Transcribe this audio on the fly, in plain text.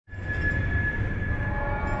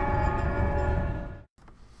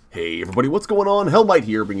Hey everybody, what's going on? Hellmite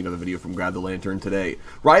here, bringing another video from Grab the Lantern today.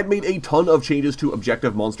 Riot made a ton of changes to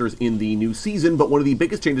objective monsters in the new season, but one of the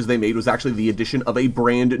biggest changes they made was actually the addition of a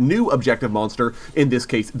brand new objective monster, in this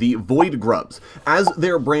case, the Voidgrubs. As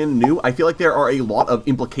they're brand new, I feel like there are a lot of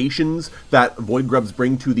implications that Voidgrubs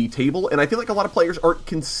bring to the table, and I feel like a lot of players aren't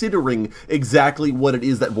considering exactly what it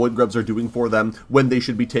is that Voidgrubs are doing for them, when they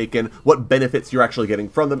should be taken, what benefits you're actually getting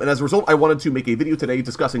from them, and as a result, I wanted to make a video today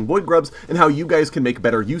discussing Voidgrubs and how you guys can make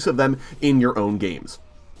better use of them in your own games.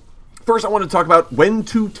 First, I want to talk about when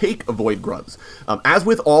to take Voidgrubs. As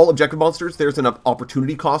with all objective monsters, there's an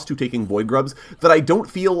opportunity cost to taking Voidgrubs that I don't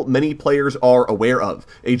feel many players are aware of.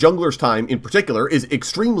 A jungler's time, in particular, is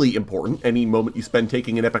extremely important. Any moment you spend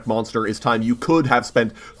taking an epic monster is time you could have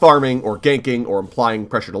spent farming, or ganking, or applying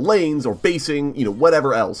pressure to lanes, or basing,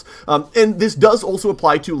 whatever else. And this does also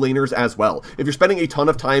apply to laners as well. If you're spending a ton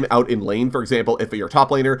of time out in lane, for example, if you're a top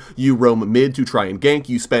laner, you roam mid to try and gank,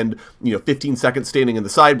 you spend, 15 seconds standing in the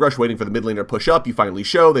side brush waiting for the mid laner to push up, you finally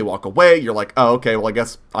show, they walk away, you're like, oh, okay, well, I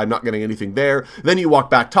guess I'm not getting anything there. Then you walk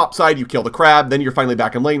back top side, you kill the crab, then you're finally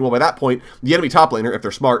back in lane. Well, by that point, the enemy top laner, if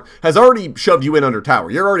they're smart, has already shoved you in under tower.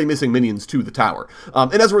 You're already missing minions to the tower.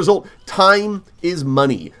 And as a result, time is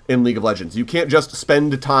money in League of Legends. You can't just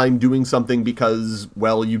spend time doing something because,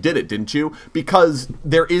 well, you did it, didn't you? Because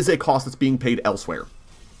there is a cost that's being paid elsewhere.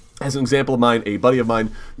 As an example of mine, a buddy of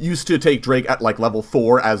mine used to take Drake at like level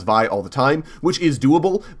 4 as Vi all the time, which is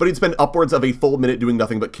doable, but he'd spend upwards of a full minute doing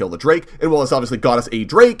nothing but kill the Drake, and while this obviously got us a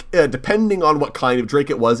Drake, depending on what kind of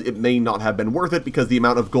Drake it was, it may not have been worth it because the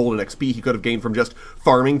amount of gold and XP he could have gained from just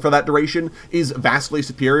farming for that duration is vastly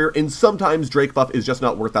superior, and sometimes Drake buff is just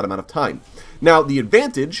not worth that amount of time. Now, the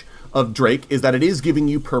advantage of Drake is that it is giving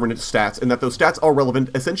you permanent stats, and that those stats are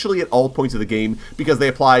relevant essentially at all points of the game because they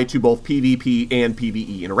apply to both PvP and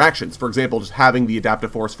PvE interactions. For example, just having the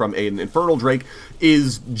adaptive force from an Infernal Drake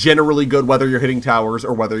is generally good whether you're hitting towers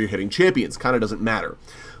or whether you're hitting champions. Kind of doesn't matter.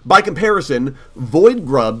 By comparison,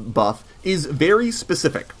 Voidgrub buff is very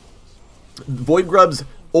specific. Voidgrubs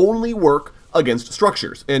only work against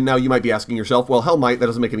structures. And now you might be asking yourself, well, Hellmite, that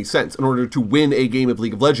doesn't make any sense. In order to win a game of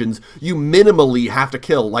League of Legends, you minimally have to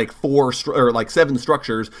kill like 7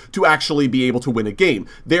 structures to actually be able to win a game.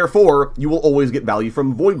 Therefore, you will always get value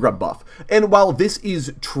from Voidgrub buff. And while this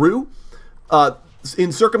is true,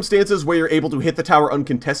 in circumstances where you're able to hit the tower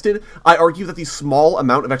uncontested, I argue that the small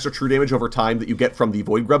amount of extra true damage over time that you get from the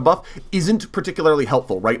Voidgrub buff isn't particularly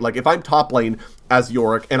helpful, right? Like, if I'm top lane as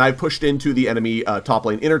Yorick, and I've pushed into the enemy top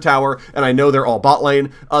lane inner tower, and I know they're all bot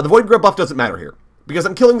lane, the Voidgrub buff doesn't matter here. Because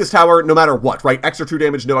I'm killing this tower no matter what, right? Extra true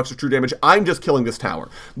damage, no extra true damage, I'm just killing this tower.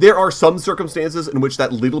 There are some circumstances in which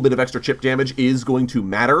that little bit of extra chip damage is going to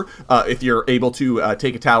matter if you're able to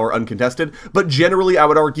take a tower uncontested, but generally I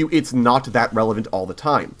would argue it's not that relevant all the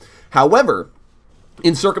time. However,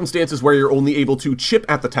 in circumstances where you're only able to chip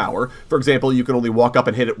at the tower, for example, you can only walk up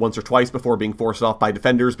and hit it once or twice before being forced off by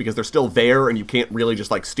defenders because they're still there and you can't really just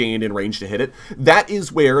like stand in range to hit it, that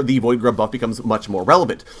is where the Voidgrub buff becomes much more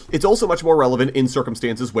relevant. It's also much more relevant in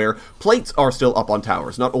circumstances where plates are still up on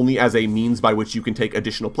towers, not only as a means by which you can take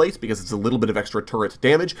additional plates because it's a little bit of extra turret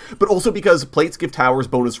damage, but also because plates give towers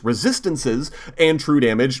bonus resistances and true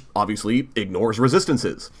damage obviously ignores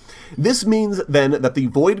resistances. This means then that the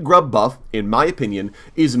Voidgrub buff, in my opinion,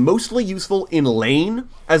 is mostly useful in lane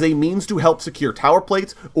as a means to help secure tower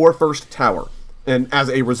plates or first tower. And as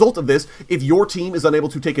a result of this, if your team is unable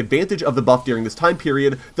to take advantage of the buff during this time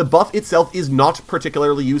period, the buff itself is not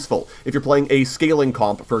particularly useful. If you're playing a scaling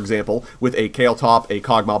comp, for example, with a Kayle top, a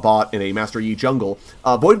Kog'Maw bot, and a Master Yi jungle,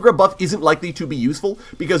 Voidgrub buff isn't likely to be useful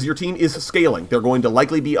because your team is scaling. They're going to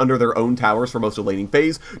likely be under their own towers for most of the laning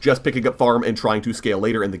phase, just picking up farm and trying to scale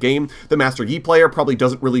later in the game. The Master Yi player probably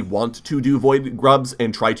doesn't really want to do Voidgrubs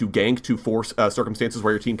and try to gank to force circumstances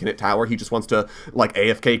where your team can hit tower. He just wants to, like,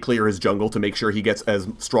 AFK clear his jungle to make sure he gets as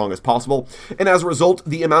strong as possible, and as a result,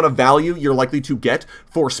 the amount of value you're likely to get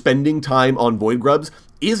for spending time on Voidgrubs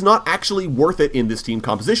is not actually worth it in this team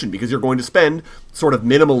composition, because you're going to spend sort of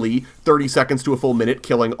minimally 30 seconds to a full minute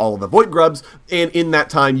killing all of the Voidgrubs, and in that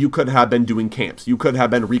time you could have been doing camps, you could have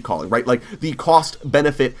been recalling, right? Like, the cost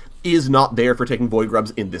benefit is not there for taking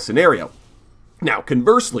Voidgrubs in this scenario. Now,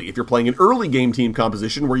 conversely, if you're playing an early game team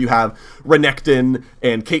composition where you have Renekton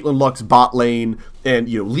and Caitlyn Lux bot lane, and,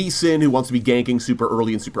 you know, Lee Sin, who wants to be ganking super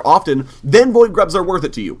early and super often, then Void Grubs are worth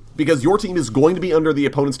it to you, because your team is going to be under the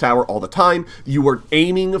opponent's tower all the time. You are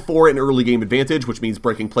aiming for an early game advantage, which means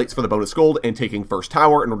breaking plates for the bonus gold and taking first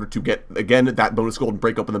tower in order to get, again, that bonus gold and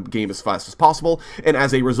break open the game as fast as possible, and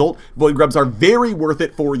as a result, Void Grubs are very worth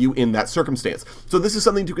it for you in that circumstance. So this is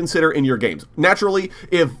something to consider in your games. Naturally,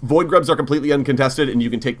 if Void Grubs are completely uncontested and you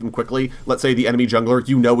can take them quickly, let's say the enemy jungler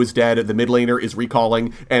you know is dead, the mid laner is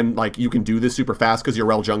recalling, and like you can do this super fast because you're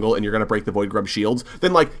Rel jungle and you're going to break the Void Grub shields,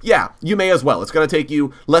 then like, yeah, you may as well. It's going to take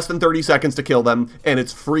you less than 30 seconds to kill them, and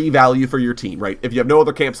it's free value for your team, right? If you have no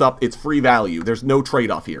other camps up, it's free value. There's no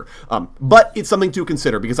trade-off here. But it's something to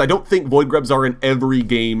consider, because I don't think Void Grubs are an every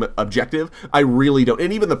game objective. I really don't.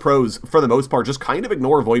 And even the pros, for the most part, just kind of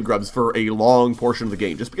ignore Void Grubs for a long portion of the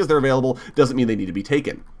game. Just because they're available doesn't mean they need to be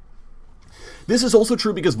taken. This is also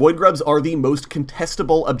true because Void Grubs are the most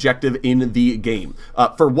contestable objective in the game.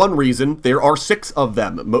 For one reason, there are 6 of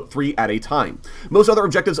them, 3 at a time. Most other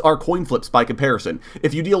objectives are coin flips by comparison.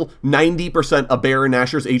 If you deal 90% of Baron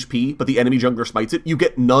Nashor's HP, but the enemy jungler smites it, you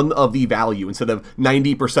get none of the value instead of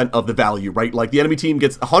 90% of the value, right? Like the enemy team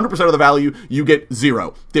gets 100% of the value, you get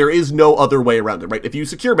 0. There is no other way around it, right? If you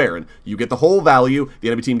secure Baron, you get the whole value, the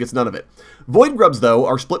enemy team gets none of it. Void Grubs, though,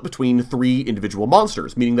 are split between 3 individual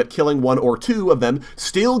monsters, meaning that killing 1 or 2 of them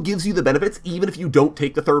still gives you the benefits even if you don't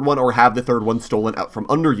take the third one or have the third one stolen out from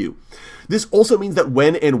under you. This also means that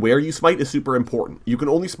when and where you smite is super important. You can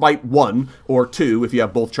only smite 1 or 2 if you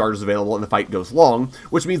have both charges available and the fight goes long,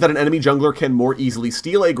 which means that an enemy jungler can more easily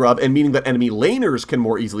steal a grub, and meaning that enemy laners can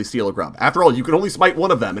more easily steal a grub. After all, you can only smite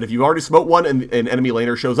 1 of them, and if you've already smote one and an enemy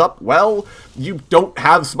laner shows up, well, you don't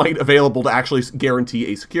have smite available to actually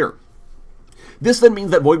guarantee a secure. This then means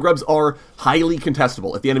that Void Grubs are highly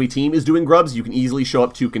contestable. If the enemy team is doing grubs, you can easily show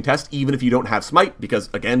up to contest even if you don't have smite, because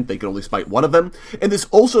again, they can only smite 1 of them. And this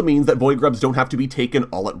also means that Void Grubs don't have to be taken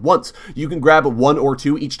all at once. You can grab 1 or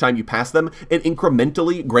 2 each time you pass them and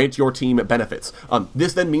incrementally grant your team benefits.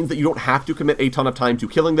 This then means that you don't have to commit a ton of time to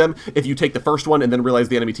killing them. If you take the first one and then realize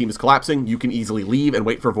the enemy team is collapsing, you can easily leave and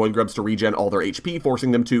wait for Void Grubs to regen all their HP,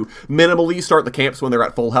 forcing them to minimally start the camps when they're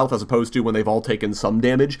at full health as opposed to when they've all taken some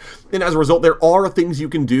damage. And as a result, there are things you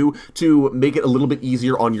can do to make it a little bit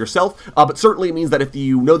easier on yourself, but certainly it means that if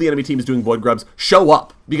you know the enemy team is doing Void Grubs, show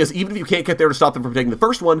up, because even if you can't get there to stop them from taking the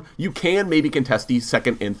first one, you can maybe contest the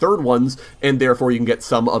second and third ones, and therefore you can get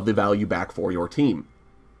some of the value back for your team.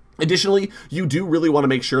 Additionally, you do really want to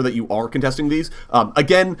make sure that you are contesting these.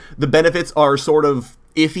 Again, the benefits are sort of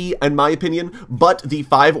iffy in my opinion, but the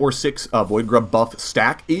 5 or 6 Void Grub buff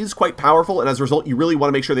stack is quite powerful, and as a result, you really want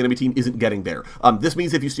to make sure the enemy team isn't getting there. This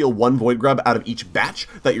means if you steal 1 Void Grub out of each batch,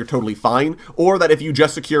 that you're totally fine, or that if you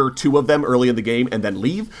just secure 2 of them early in the game and then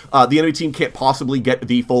leave, the enemy team can't possibly get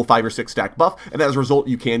the full 5 or 6 stack buff, and as a result,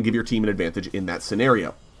 you can give your team an advantage in that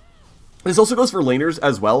scenario. This also goes for laners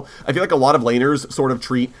as well. I feel like a lot of laners sort of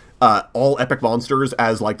treat all epic monsters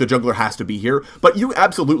as like the jungler has to be here, but you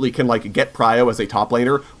absolutely can like get prio as a top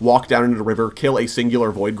laner, walk down into the river, kill a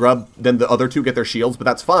singular Void Grub, then the other 2 get their shields, but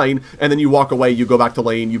that's fine, and then you walk away, you go back to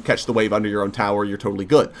lane, you catch the wave under your own tower, you're totally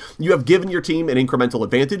good. You have given your team an incremental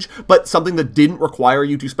advantage, but something that didn't require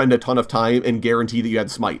you to spend a ton of time and guarantee that you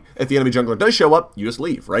had smite. If the enemy jungler does show up, you just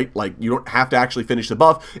leave, right? Like, you don't have to actually finish the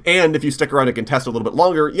buff, and if you stick around and contest a little bit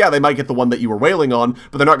longer, yeah, they might get the one that you were wailing on,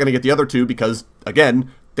 but they're not going to get the other 2 because,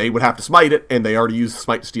 again, they would have to smite it, and they already used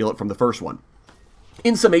smite to steal it from the first one.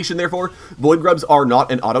 In summation, therefore, Void Grubs are not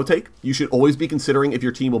an auto-take. You should always be considering if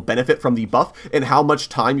your team will benefit from the buff and how much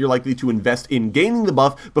time you're likely to invest in gaining the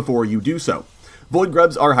buff before you do so. Void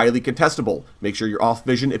Grubs are highly contestable. Make sure you're off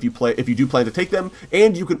vision if you do plan to take them,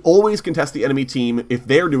 and you can always contest the enemy team if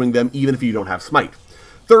they're doing them, even if you don't have smite.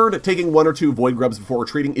 Third, taking 1 or 2 Void Grubs before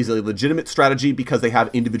retreating is a legitimate strategy because they have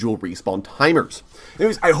individual respawn timers.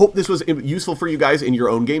 Anyways, I hope this was useful for you guys in your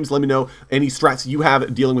own games. Let me know any strats you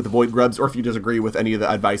have dealing with the Void Grubs, or if you disagree with any of the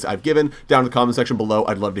advice I've given down in the comment section below.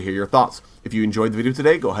 I'd love to hear your thoughts. If you enjoyed the video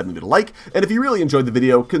today, go ahead and leave it a like, and if you really enjoyed the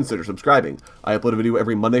video, consider subscribing. I upload a video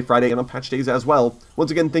every Monday, Friday, and on patch days as well.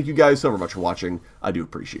 Once again, thank you guys so much for watching. I do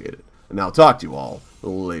appreciate it. And I'll talk to you all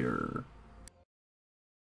later.